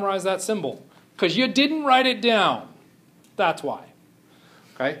have to memorize that symbol? Because you didn't write it down. That's why.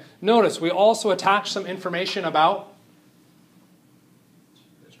 Okay, notice we also attach some information about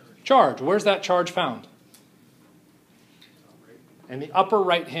charge. Where's that charge found? In the upper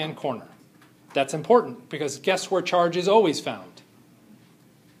right-hand corner. That's important because guess where charge is always found?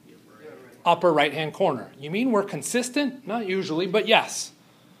 Upper right-hand corner. You mean we're consistent? Not usually, but yes.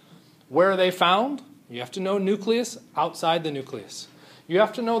 Where are they found? You have to know nucleus, outside the nucleus. You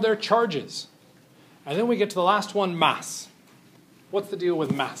have to know their charges. And then we get to the last one, mass. What's the deal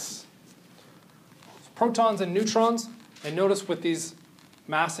with mass? Protons and neutrons, and notice with these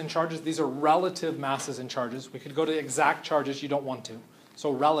mass and charges, these are relative masses and charges. We could go to exact charges, you don't want to.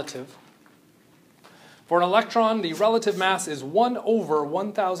 So relative. For an electron, the relative mass is 1 over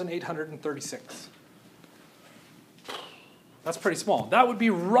 1,836. That's pretty small. That would be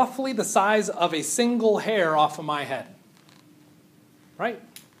roughly the size of a single hair off of my head. Right?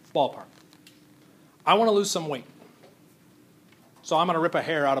 Ballpark. I want to lose some weight. So I'm going to rip a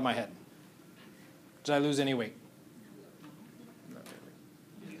hair out of my head. Did I lose any weight?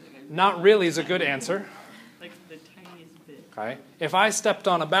 Not really is a good answer. Like the tiniest bit. Okay. If I stepped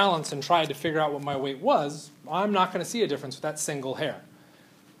on a balance and tried to figure out what my weight was, I'm not going to see a difference with that single hair.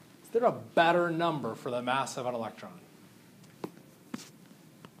 Is there a better number for the mass of an electron?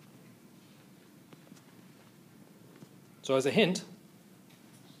 So as a hint,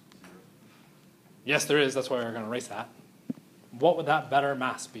 yes, there is. That's why we're going to erase that. What would that better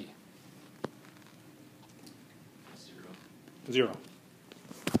mass be? 0.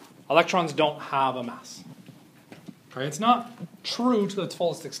 Electrons don't have a mass. Okay, it's not true to the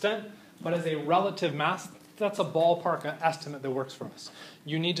fullest extent, but as a relative mass, that's a ballpark estimate that works for us.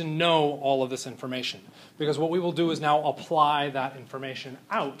 You need to know all of this information, because what we will do is now apply that information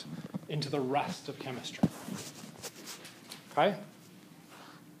out into the rest of chemistry. Okay?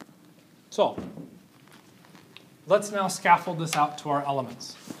 So, let's now scaffold this out to our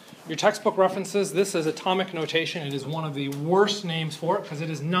elements. Your textbook references this as atomic notation. It is one of the worst names for it because it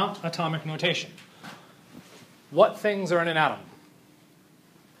is not atomic notation. What things are in an atom?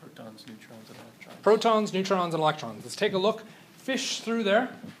 Protons, neutrons, and electrons. Protons, neutrons, and electrons. Let's take a look. Fish through there.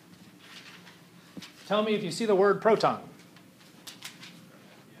 Tell me if you see the word proton.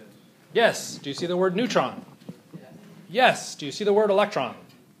 Yes. Do you see the word neutron? Yes. Do you see the word electron?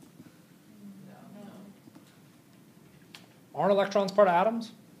 Aren't electrons part of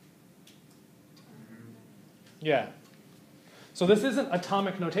atoms? Yeah. So this isn't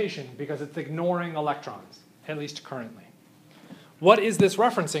atomic notation because it's ignoring electrons, at least currently. What is this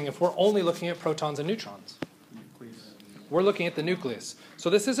referencing if we're only looking at protons and neutrons? Nucleus. We're looking at the nucleus.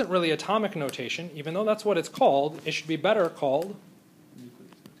 So this isn't really atomic notation, even though that's what it's called. It should be better called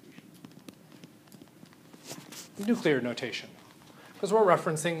nuclear notation, because we're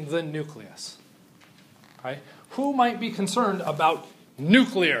referencing the nucleus. Okay? Who might be concerned about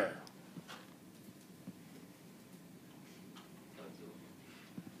nuclear?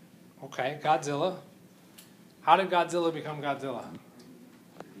 Okay, Godzilla. How did Godzilla become Godzilla?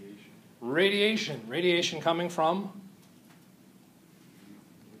 Radiation. Radiation coming from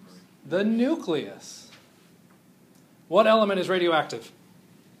the nucleus. What element is radioactive?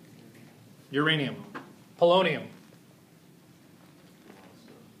 Uranium. Polonium.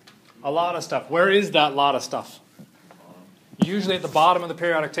 A lot of stuff. Where is that lot of stuff? Usually at the bottom of the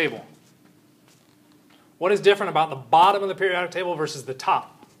periodic table. What is different about the bottom of the periodic table versus the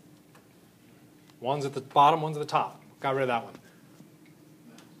top? One's at the bottom, one's at the top. Got rid of that one.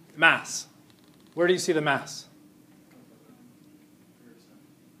 Mass. Where do you see the mass?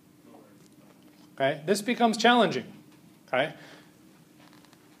 Okay, this becomes challenging. Okay,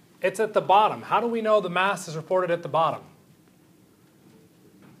 it's at the bottom. How do we know the mass is reported at the bottom?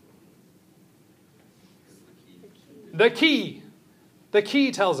 The key. The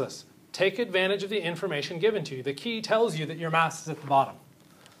key tells us, take advantage of the information given to you. The key tells you that your mass is at the bottom.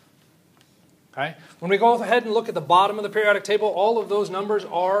 Okay? When we go ahead and look at the bottom of the periodic table, all of those numbers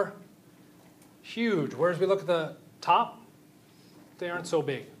are huge. Whereas we look at the top, they aren't so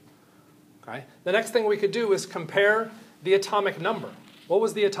big. Okay? The next thing we could do is compare the atomic number. What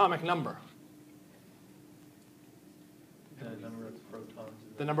was the atomic number? The number of protons.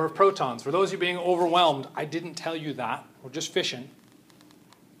 The number of protons. For those of you being overwhelmed, I didn't tell you that. We're just fishing.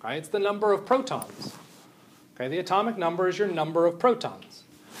 Okay? It's the number of protons. Okay? The atomic number is your number of protons.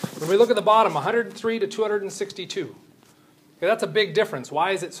 When we look at the bottom, 103 to 262. Okay, that's a big difference.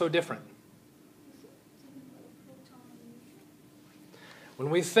 Why is it so different? When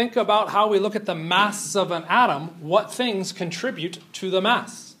we think about how we look at the mass of an atom, what things contribute to the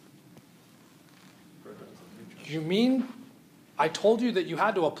mass? You mean I told you that you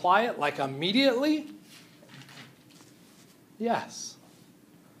had to apply it like immediately? Yes.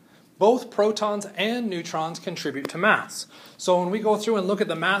 Both protons and neutrons contribute to mass. So when we go through and look at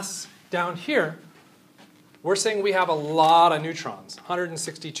the mass down here, we're saying we have a lot of neutrons,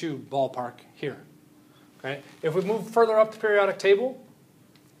 162 ballpark here. Okay? If we move further up the periodic table,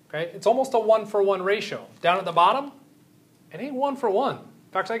 okay, it's almost a 1-for-1 ratio. Down at the bottom, it ain't 1-for-1. In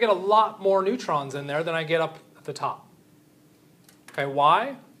fact, I get a lot more neutrons in there than I get up at the top. Okay,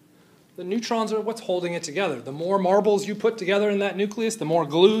 why? The neutrons are what's holding it together. The more marbles you put together in that nucleus, the more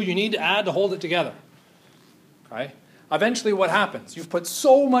glue you need to add to hold it together. Okay? Eventually what happens? You've put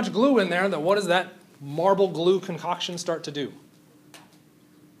so much glue in there that what does that marble glue concoction start to do?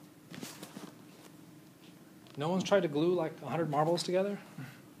 No one's tried to glue like 100 marbles together?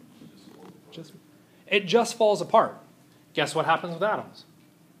 It just falls apart. Guess what happens with atoms?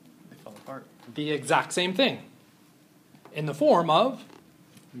 They fall apart. The exact same thing. In the form of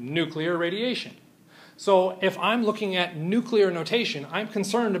nuclear radiation. So if I'm looking at nuclear notation, I'm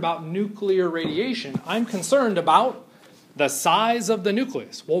concerned about nuclear radiation. I'm concerned about The size of the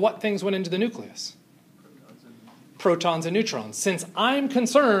nucleus. Well, what things went into the nucleus? Protons and neutrons. Since I'm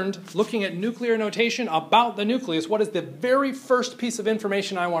concerned, looking at nuclear notation about the nucleus, what is the very first piece of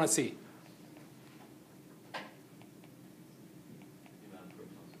information I want to see?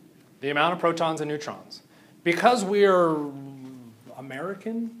 The amount of protons and neutrons. Because we're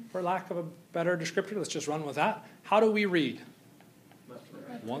American, for lack of a better descriptor, let's just run with that. How do we read? Left to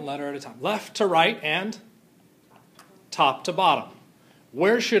right. One letter at a time. Left to right and top to bottom.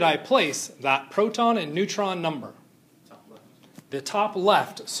 Where should I place that proton and neutron number? Top left. The top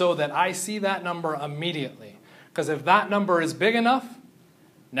left, so that I see that number immediately. Because if that number is big enough,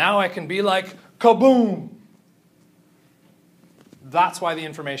 now I can be like, kaboom! That's why the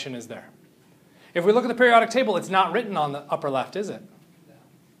information is there. If we look at the periodic table, it's not written on the upper left, is it?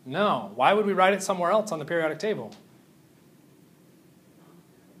 No. Why would we write it somewhere else on the periodic table?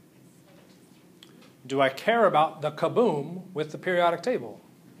 Do I care about the kaboom with the periodic table?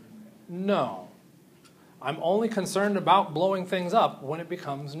 No. I'm only concerned about blowing things up when it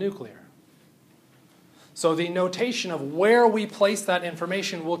becomes nuclear. So the notation of where we place that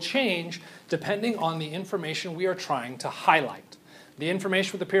information will change depending on the information we are trying to highlight. The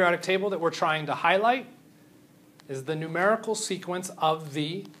information with the periodic table that we're trying to highlight is the numerical sequence of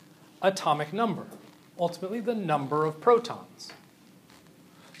the atomic number, ultimately the number of protons.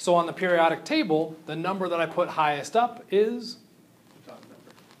 So on the periodic table, the number that I put highest up is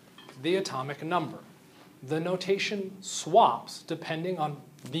the atomic number. The notation swaps depending on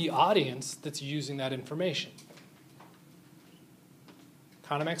the audience that's using that information.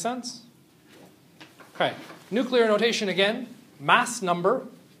 Kind of make sense? Okay, nuclear notation again. Mass number,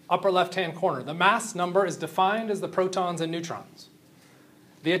 upper left-hand corner. The mass number is defined as the protons and neutrons.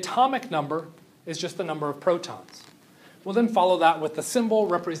 The atomic number is just the number of protons. We'll then follow that with the symbol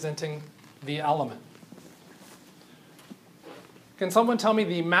representing the element. Can someone tell me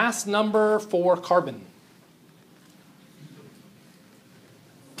the mass number for carbon?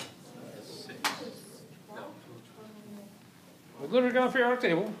 6. We literally got a periodic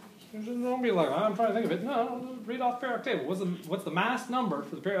table. Don't be like, I'm trying to think of it. No, read off the periodic table. What's the mass number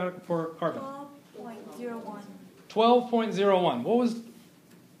for the periodic for carbon? 12.01. 12.01. What was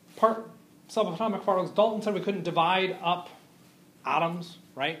subatomic particles? Dalton said we couldn't divide up atoms,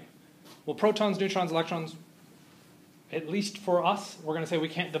 right? Well, protons, neutrons, electrons, at least for us, we're going to say we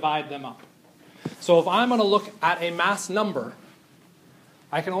can't divide them up. So if I'm going to look at a mass number,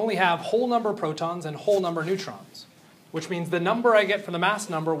 I can only have whole number protons and whole number neutrons, which means the number I get from the mass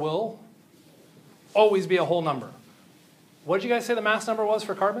number will always be a whole number. What did you guys say the mass number was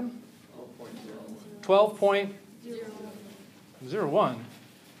for carbon? 12.01.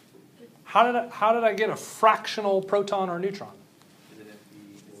 How did I get a fractional proton or neutron? Is it at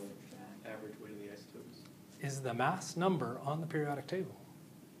the average weight of the isotopes? Is the mass number on the periodic table?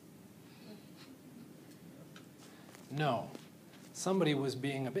 No. Somebody was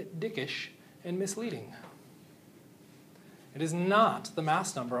being a bit dickish and misleading. It is not the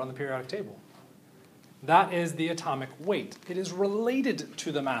mass number on the periodic table. That is the atomic weight. It is related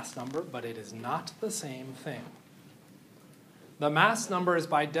to the mass number, but it is not the same thing. The mass number is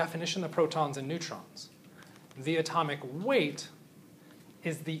by definition the protons and neutrons. The atomic weight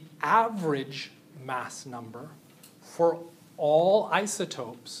is the average mass number for all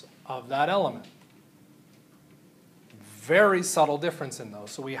isotopes of that element. Very subtle difference in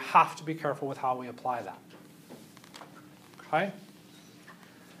those, so we have to be careful with how we apply that. Okay?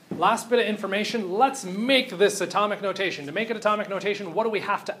 Last bit of information, let's make this atomic notation. To make it atomic notation, what do we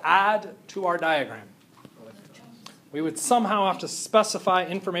have to add to our diagram? We would somehow have to specify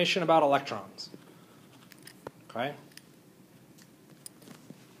information about electrons. Okay?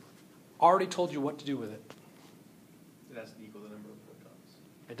 Already told you what to do with it. It has to equal the number of protons.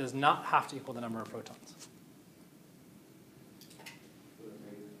 It does not have to equal the number of protons.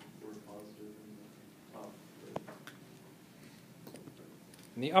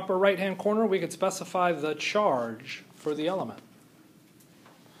 In the upper right-hand corner, we could specify the charge for the element.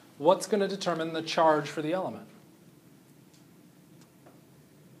 What's going to determine the charge for the element?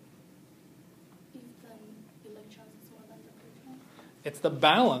 It's the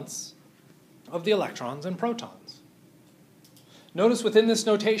balance of the electrons and protons. Notice within this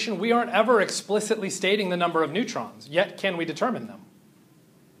notation, we aren't ever explicitly stating the number of neutrons, yet can we determine them?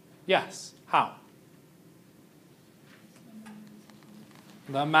 Yes. How?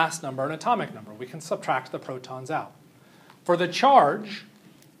 The mass number and atomic number. We can subtract the protons out. For the charge,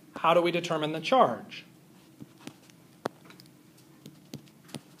 how do we determine the charge?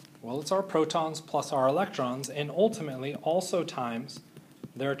 Well, it's our protons plus our electrons, and ultimately also times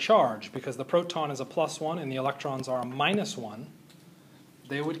their charge, because the proton is a +1 and the electrons are a -1,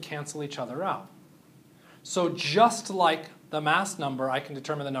 they would cancel each other out. So just like the mass number, I can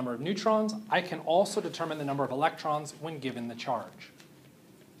determine the number of neutrons. I can also determine the number of electrons when given the charge.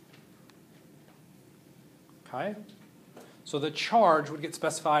 Okay? So the charge would get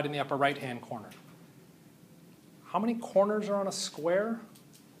specified in the upper right-hand corner. How many corners are on a square?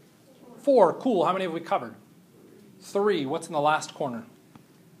 4. Cool. How many have we covered? 3. What's in the last corner?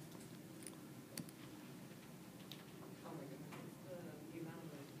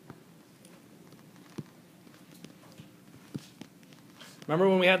 Remember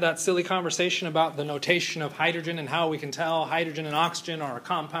when we had that silly conversation about the notation of hydrogen and how we can tell hydrogen and oxygen are a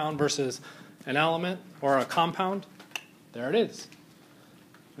compound versus an element or a compound? There it is.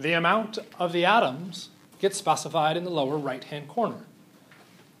 The amount of the atoms gets specified in the lower right-hand corner.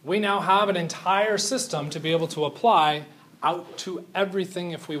 We now have an entire system to be able to apply out to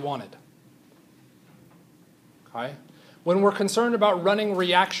everything if we wanted. Okay? When we're concerned about running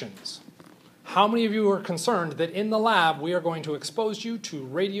reactions, how many of you are concerned that in the lab we are going to expose you to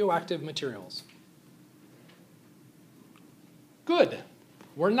radioactive materials? Good.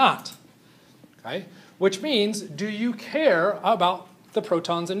 We're not. Okay? Which means, do you care about the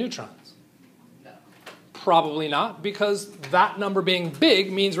protons and neutrons? No. Probably not, because that number being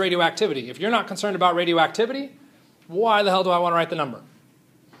big means radioactivity. If you're not concerned about radioactivity, why the hell do I want to write the number?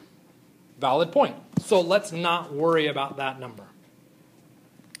 Valid point. So let's not worry about that number.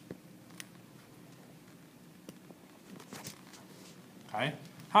 Okay.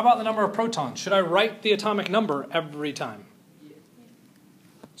 How about the number of protons? Should I write the atomic number every time? Yeah.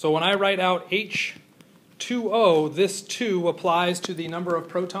 So when I write out H2O, this 2 applies to the number of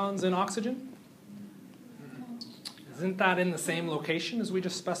protons in oxygen? Isn't that in the same location as we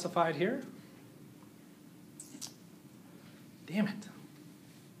just specified here? Damn it.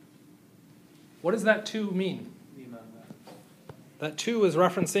 What does that 2 mean? The amount of That 2 is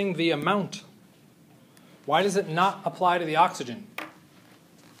referencing the amount. Why does it not apply to the oxygen?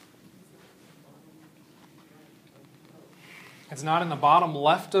 It's not in the bottom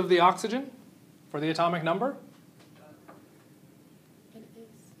left of the oxygen for the atomic number?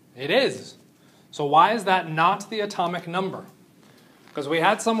 It is. So why is that not the atomic number? Because we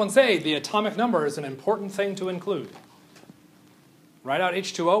had someone say the atomic number is an important thing to include. Write out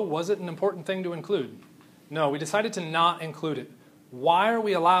H2O, was it an important thing to include? No, we decided to not include it. Why are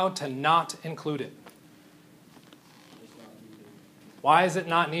we allowed to not include it? Why is it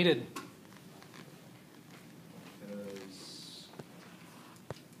not needed? Because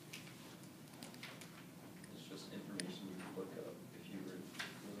it's just information you could look up if you were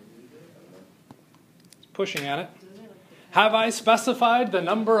really needed it. I don't know. Pushing at it. Have I specified the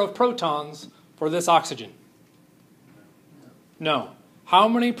number of protons for this oxygen? No. How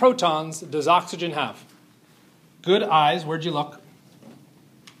many protons does oxygen have? Good eyes. Where'd you look?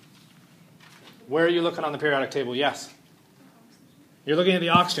 Where are you looking on the periodic table? Yes. You're looking at the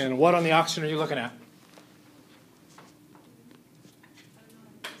oxygen. What on the oxygen are you looking at?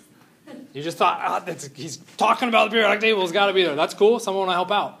 You just thought, he's talking about the periodic table. It's got to be there. That's cool. Someone want to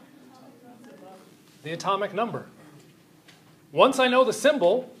help out. The atomic number. Once I know the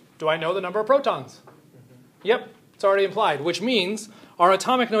symbol, do I know the number of protons? Yep, it's already implied, which means our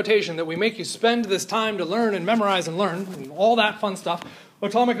atomic notation that we make you spend this time to learn and memorize and learn, and all that fun stuff,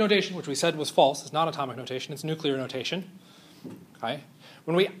 atomic notation, which we said was false, it's not atomic notation, it's nuclear notation. Okay?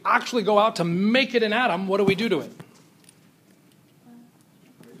 When we actually go out to make it an atom, what do we do to it?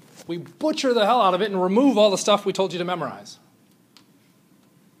 We butcher the hell out of it and remove all the stuff we told you to memorize.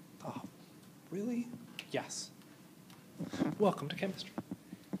 Oh, really? Yes. Welcome to chemistry.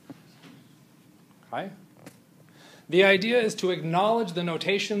 Okay? The idea is to acknowledge the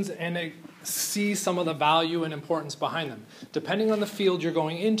notations and see some of the value and importance behind them. Depending on the field you're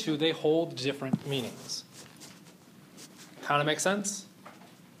going into, they hold different meanings. Kind of make sense?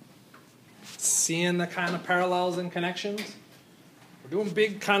 Seeing the kind of parallels and connections? We're doing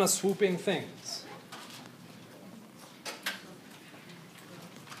big kind of swooping things.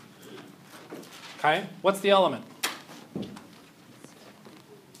 Okay, what's the element?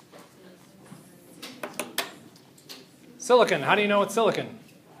 Silicon. How do you know it's silicon?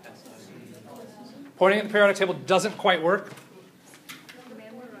 Pointing at the periodic table doesn't quite work.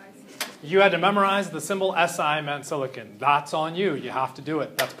 You had to memorize the symbol Si meant silicon. That's on you. You have to do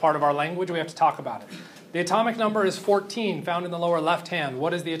it. That's part of our language. We have to talk about it. The atomic number is 14, found in the lower left hand. What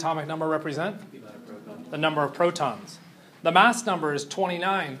does the atomic number represent? The number of protons. The mass number is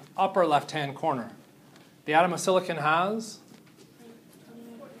 29, upper left-hand corner. The atom of silicon has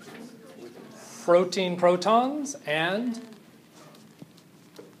 14 protons and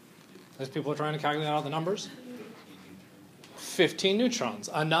as people are trying to calculate out the numbers, 15 neutrons,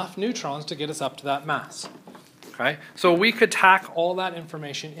 enough neutrons to get us up to that mass. Okay? So we could tack all that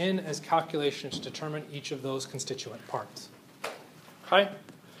information in as calculations to determine each of those constituent parts. Okay?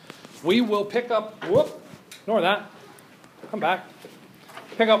 We will pick up, whoop, ignore that, come back.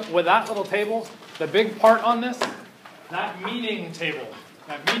 Pick up with that little table, the big part on this, that meaning table.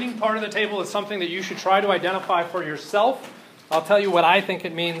 That meaning part of the table is something that you should try to identify for yourself. I'll tell you what I think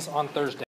it means on Thursday.